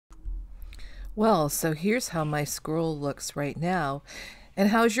Well, so here's how my scroll looks right now. And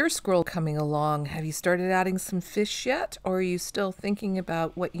how's your scroll coming along? Have you started adding some fish yet, or are you still thinking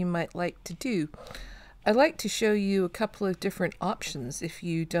about what you might like to do? I'd like to show you a couple of different options if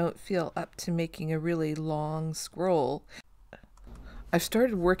you don't feel up to making a really long scroll. I've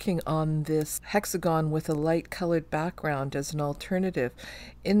started working on this hexagon with a light colored background as an alternative.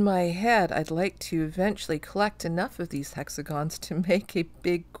 In my head, I'd like to eventually collect enough of these hexagons to make a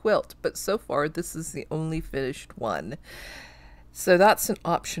big quilt, but so far this is the only finished one. So that's an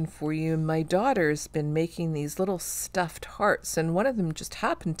option for you. My daughter's been making these little stuffed hearts, and one of them just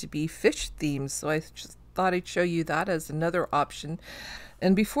happened to be fish themed, so I just thought I'd show you that as another option.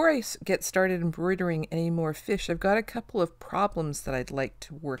 And before I get started embroidering any more fish, I've got a couple of problems that I'd like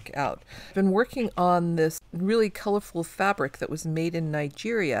to work out. I've been working on this really colorful fabric that was made in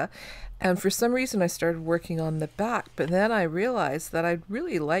Nigeria, and for some reason I started working on the back, but then I realized that I'd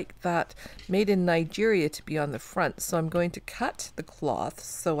really like that made in Nigeria to be on the front, so I'm going to cut the cloth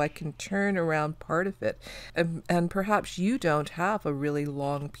so I can turn around part of it. And perhaps you don't have a really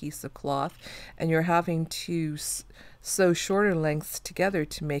long piece of cloth and you're having to sew shorter lengths together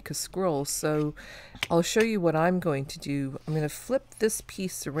to make a scroll. So I'll show you what I'm going to do. I'm going to flip this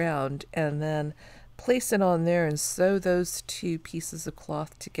piece around and then place it on there and sew those two pieces of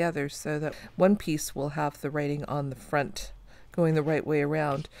cloth together so that one piece will have the writing on the front going the right way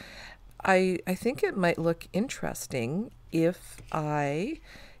around. I think it might look interesting if I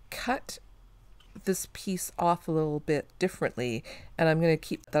cut this piece off a little bit differently, and I'm going to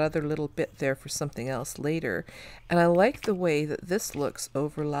keep that other little bit there for something else later. And I like the way that this looks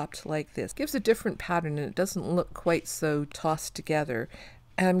overlapped like this. It gives a different pattern and it doesn't look quite so tossed together.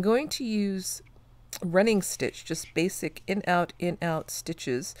 And I'm going to use running stitch, just basic in out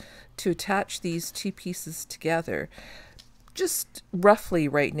stitches to attach these two pieces together. Just roughly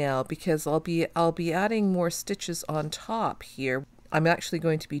right now, because I'll be adding more stitches on top here. I'm actually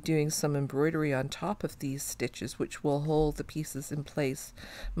going to be doing some embroidery on top of these stitches, which will hold the pieces in place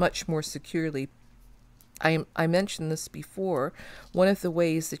much more securely. I mentioned this before. One of the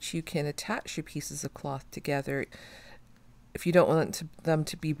ways that you can attach your pieces of cloth together, if you don't want them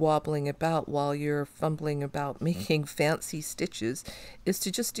to be wobbling about while you're fumbling about making fancy stitches, is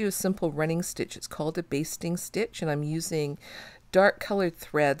to just do a simple running stitch. It's called a basting stitch, and I'm using dark colored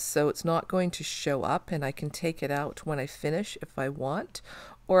threads so it's not going to show up, and I can take it out when I finish if I want,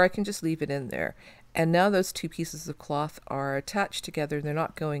 or I can just leave it in there. And now those two pieces of cloth are attached together. They're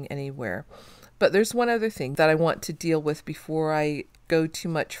not going anywhere. But there's one other thing that I want to deal with before I go too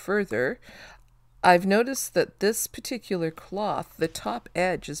much further. I've noticed that this particular cloth, the top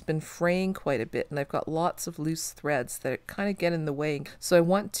edge has been fraying quite a bit, and I've got lots of loose threads that kind of get in the way. So I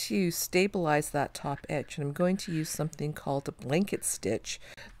want to stabilize that top edge, and I'm going to use something called a blanket stitch.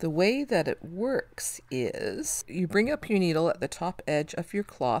 The way that it works is you bring up your needle at the top edge of your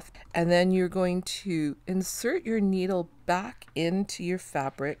cloth, and then you're going to insert your needle back into your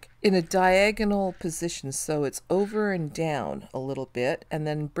fabric in a diagonal position, so it's over and down a little bit, and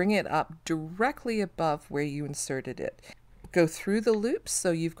then bring it up directly above where you inserted it. Go through the loops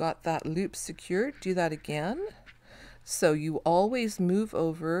so you've got that loop secured. Do that again. So you always move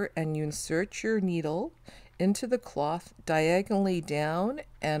over and you insert your needle into the cloth diagonally down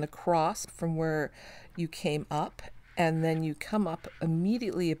and across from where you came up, and then you come up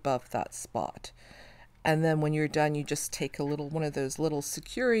immediately above that spot. And then when you're done, you just take one of those little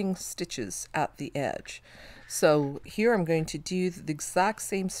securing stitches at the edge. So here I'm going to do the exact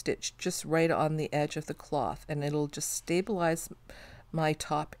same stitch just right on the edge of the cloth, and it'll just stabilize my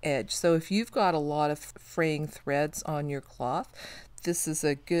top edge. So if you've got a lot of fraying threads on your cloth, this is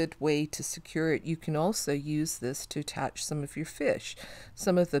a good way to secure it. You can also use this to attach some of your fish.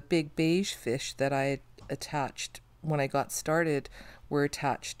 Some of the big beige fish that I attached when I got started were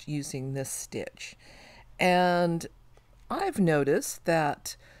attached using this stitch. And I've noticed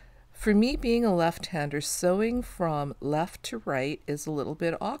that for me, being a left-hander, sewing from left to right is a little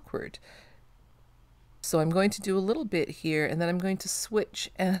bit awkward. So I'm going to do a little bit here, and then I'm going to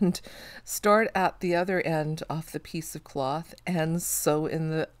switch and start at the other end of the piece of cloth and sew in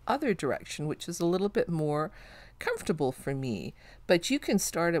the other direction, which is a little bit more comfortable for me. But you can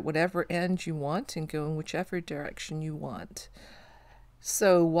start at whatever end you want and go in whichever direction you want.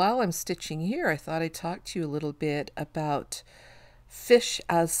 So while I'm stitching here, I thought I'd talk to you a little bit about fish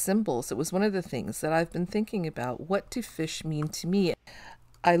as symbols. It was one of the things that I've been thinking about. What do fish mean to me?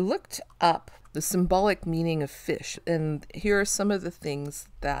 I looked up the symbolic meaning of fish, and here are some of the things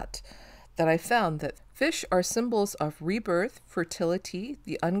that I found. That fish are symbols of rebirth, fertility,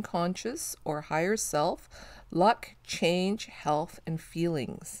 the unconscious or higher self, luck, change, health, and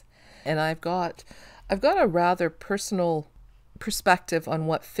feelings. And I've got a rather personal perspective on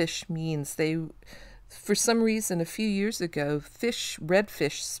what fish means. For some reason, a few years ago,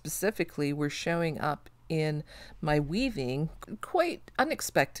 redfish specifically, were showing up in my weaving quite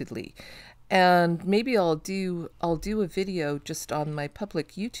unexpectedly. And maybe I'll do a video just on my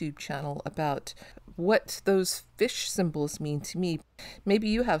public YouTube channel about what those fish symbols mean to me. Maybe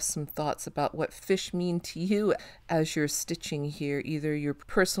you have some thoughts about what fish mean to you as you're stitching here, either your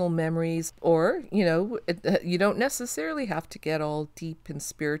personal memories or, you don't necessarily have to get all deep and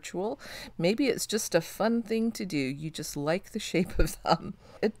spiritual. Maybe it's just a fun thing to do. You just like the shape of them.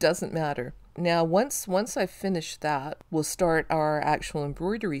 It doesn't matter. Now, once I've finished that, we'll start our actual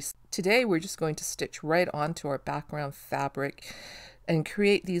embroidery. Today, we're just going to stitch right onto our background fabric and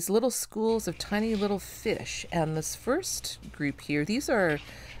create these little schools of tiny little fish. And this first group here, these are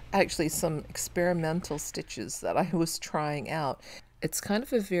actually some experimental stitches that I was trying out. It's kind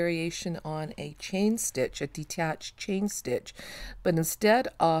of a variation on a chain stitch, a detached chain stitch, but instead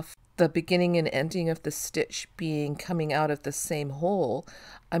of the beginning and ending of the stitch being coming out of the same hole,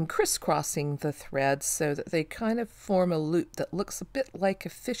 I'm crisscrossing the threads so that they kind of form a loop that looks a bit like a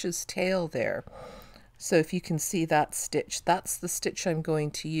fish's tail there. So if you can see that stitch, that's the stitch I'm going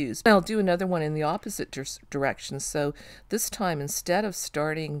to use. I'll do another one in the opposite direction. So this time, instead of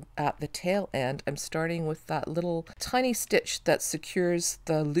starting at the tail end, I'm starting with that little tiny stitch that secures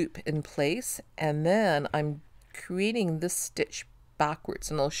the loop in place. And then I'm creating this stitch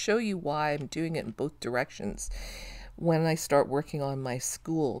backwards. And I'll show you why I'm doing it in both directions when I start working on my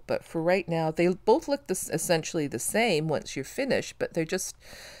school. But for right now, they both look essentially the same once you're finished, but they're just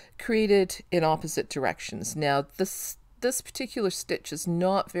created in opposite directions. Now this particular stitch is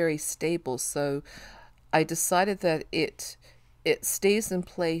not very stable, so I decided that it stays in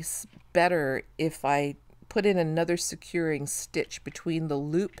place better if I put in another securing stitch between the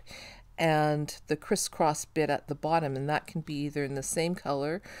loop and the crisscross bit at the bottom, and that can be either in the same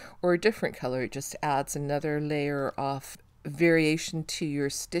color or a different color. It just adds another layer of variation to your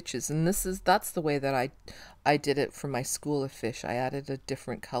stitches, and that's the way that I did it for my school of fish. I added a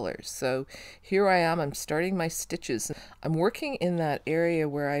different color. So here I am, I'm starting my stitches. I'm working in that area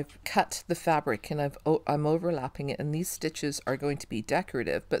where I've cut the fabric and I'm overlapping it, and these stitches are going to be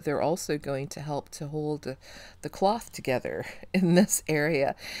decorative, but they're also going to help to hold the cloth together in this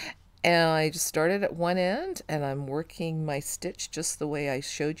area. And I just started at one end and I'm working my stitch just the way I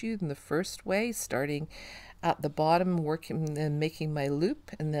showed you in the first way, starting at the bottom, working and making my loop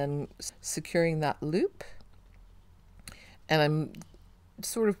and then securing that loop. And I'm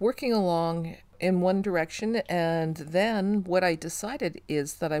sort of working along in one direction, and then what I decided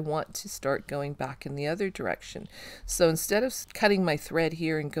is that I want to start going back in the other direction. So instead of cutting my thread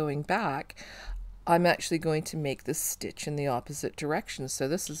here and going back, I'm actually going to make this stitch in the opposite direction. So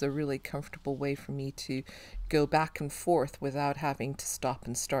this is a really comfortable way for me to go back and forth without having to stop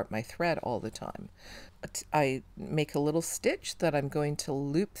and start my thread all the time. I make a little stitch that I'm going to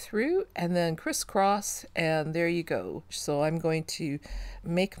loop through and then crisscross, and there you go. So I'm going to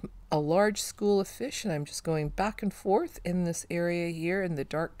make a large school of fish, and I'm just going back and forth in this area here, in the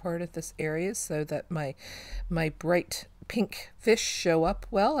dark part of this area, so that my bright pink fish show up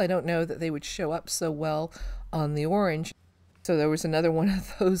well. I don't know that they would show up so well on the orange. So there was another one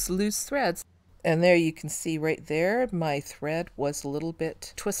of those loose threads. And there you can see right there, my thread was a little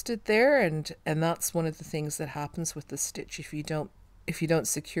bit twisted there, and that's one of the things that happens with the stitch if you don't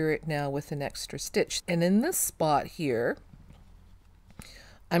secure it now with an extra stitch. And in this spot here,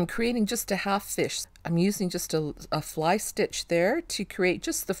 I'm creating just a half fish. I'm using just a fly stitch there to create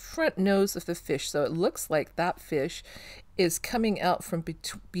just the front nose of the fish, so it looks like that fish is coming out from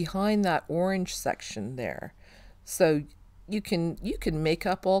behind that orange section there. So you can make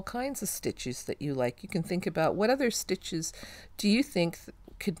up all kinds of stitches that you like. You can think about what other stitches do you think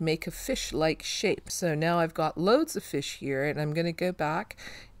could make a fish-like shape. So now I've got loads of fish here, and I'm going to go back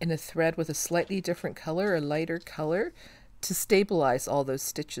in a thread with a slightly different color, a lighter color, to stabilize all those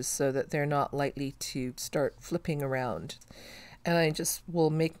stitches so that they're not likely to start flipping around. And I just will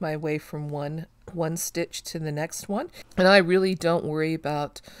make my way from one stitch to the next one. And I really don't worry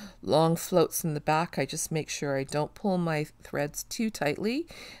about long floats in the back. I just make sure I don't pull my threads too tightly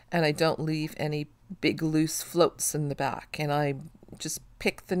and I don't leave any big loose floats in the back. And I just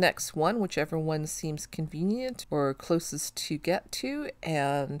pick the next one, whichever one seems convenient or closest to get to,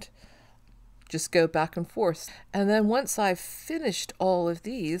 and just go back and forth. And then once I've finished all of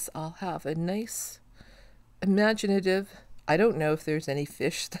these, I'll have a nice imaginative, I don't know if there's any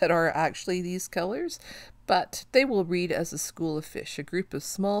fish that are actually these colors, but they will read as a school of fish, a group of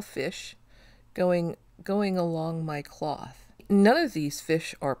small fish going along my cloth. None of these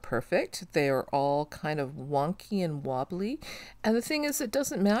fish are perfect. They are all kind of wonky and wobbly. And the thing is, it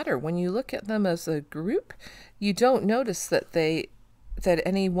doesn't matter. When you look at them as a group, you don't notice that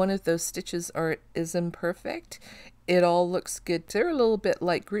any one of those stitches is imperfect. It all looks good. They're a little bit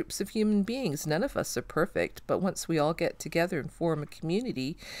like groups of human beings. None of us are perfect, but once we all get together and form a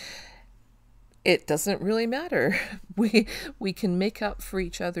community, it doesn't really matter. We can make up for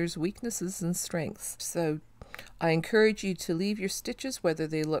each other's weaknesses and strengths. So I encourage you to leave your stitches, whether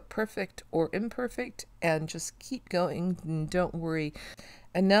they look perfect or imperfect, and just keep going and don't worry.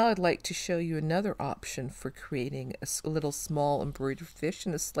 And now I'd like to show you another option for creating a little small embroidered fish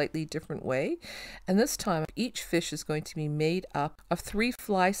in a slightly different way. And this time each fish is going to be made up of 3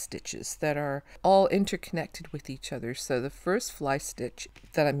 fly stitches that are all interconnected with each other. So the first fly stitch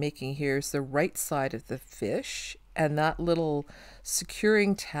that I'm making here is the right side of the fish. And that little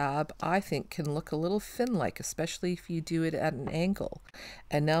securing tab, I think, can look a little fin-like, especially if you do it at an angle.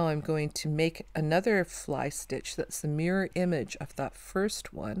 And now I'm going to make another fly stitch that's the mirror image of that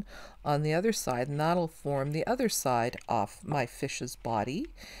first one on the other side, and that'll form the other side of my fish's body.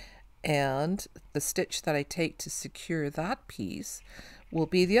 And the stitch that I take to secure that piece will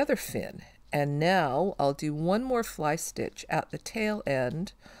be the other fin. And now I'll do one more fly stitch at the tail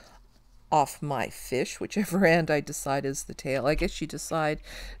end off my fish, whichever end I decide is the tail. I guess you decide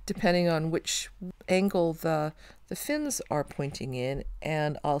depending on which angle the fins are pointing in,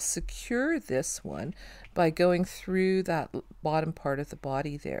 and I'll secure this one by going through that bottom part of the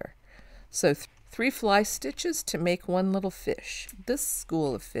body there. So 3 fly stitches to make one little fish. This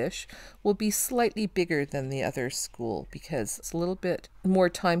school of fish will be slightly bigger than the other school because it's a little bit more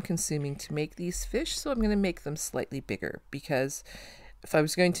time consuming to make these fish, so I'm going to make them slightly bigger, because if I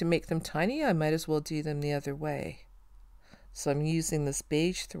was going to make them tiny, I might as well do them the other way. So I'm using this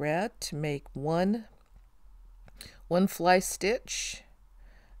beige thread to make one fly stitch,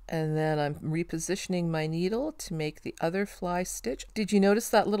 and then I'm repositioning my needle to make the other fly stitch. Did you notice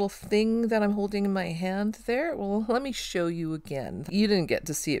that little thing that I'm holding in my hand there? Well, let me show you again. You didn't get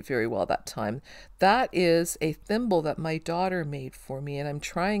to see it very well that time. That is a thimble that my daughter made for me, and I'm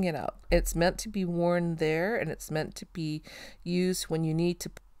trying it out. It's meant to be worn there, and it's meant to be used when you need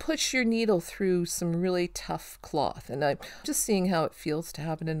to push your needle through some really tough cloth. And I'm just seeing how it feels to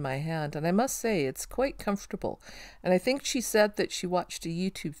have it in my hand, and I must say it's quite comfortable. And I think she said that she watched a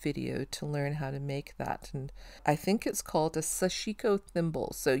YouTube video to learn how to make that, and I think it's called a sashiko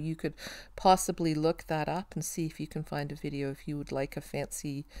thimble. So you could possibly look that up and see if you can find a video if you would like a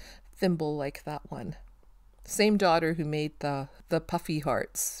fancy thimble like that one. Same daughter who made the puffy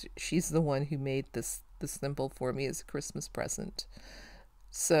hearts. She's the one who made this thimble for me as a Christmas present.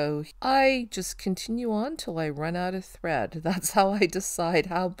 So I just continue on till I run out of thread. That's how I decide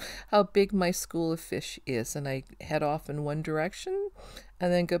how big my school of fish is, and I head off in one direction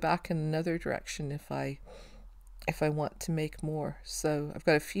and then go back in another direction if I want to make more. So I've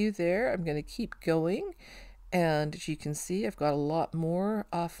got a few there. I'm going to keep going, and as you can see, I've got a lot more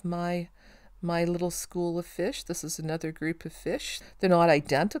off my little school of fish. This is another group of fish. They're not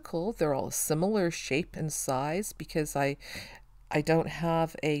identical. They're all similar shape and size because I don't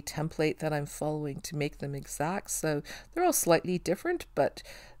have a template that I'm following to make them exact, so they're all slightly different, but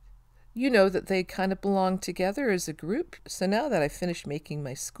you know that they kind of belong together as a group. So now that I've finished making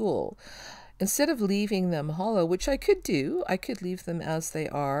my school, instead of leaving them hollow, which I could do, I could leave them as they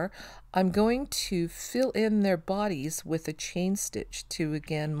are, I'm going to fill in their bodies with a chain stitch to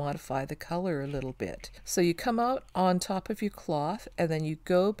again modify the color a little bit. So you come out on top of your cloth, and then you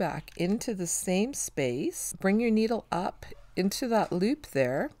go back into the same space, bring your needle up into that loop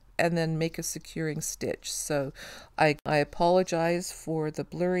there, and then make a securing stitch. So I apologize for the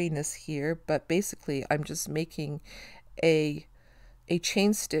blurriness here, but basically I'm just making a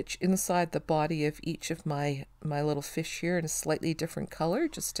chain stitch inside the body of each of my little fish here in a slightly different color,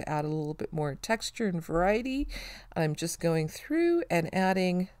 just to add a little bit more texture and variety. I'm just going through and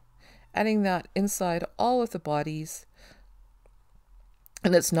adding that inside all of the bodies,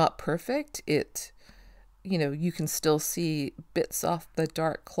 and it's not perfect. You can still see bits off the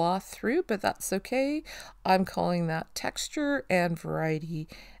dark cloth through, but that's okay. I'm calling that texture and variety,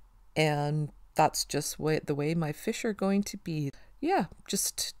 and that's just the way my fish are going to be. Yeah,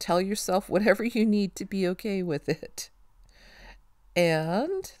 just tell yourself whatever you need to be okay with it.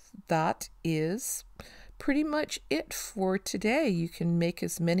 And that is pretty much it for today. You can make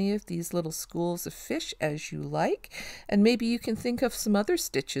as many of these little schools of fish as you like, and maybe you can think of some other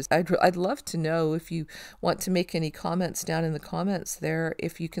stitches. I'd love to know, if you want to make any comments down in the comments there,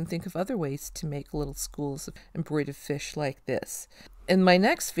 if you can think of other ways to make little schools of embroidered fish like this. In my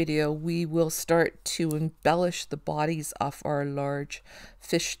next video, we will start to embellish the bodies of our large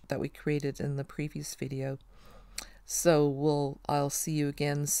fish that we created in the previous video. So I'll see you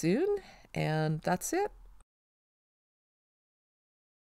again soon, and that's it.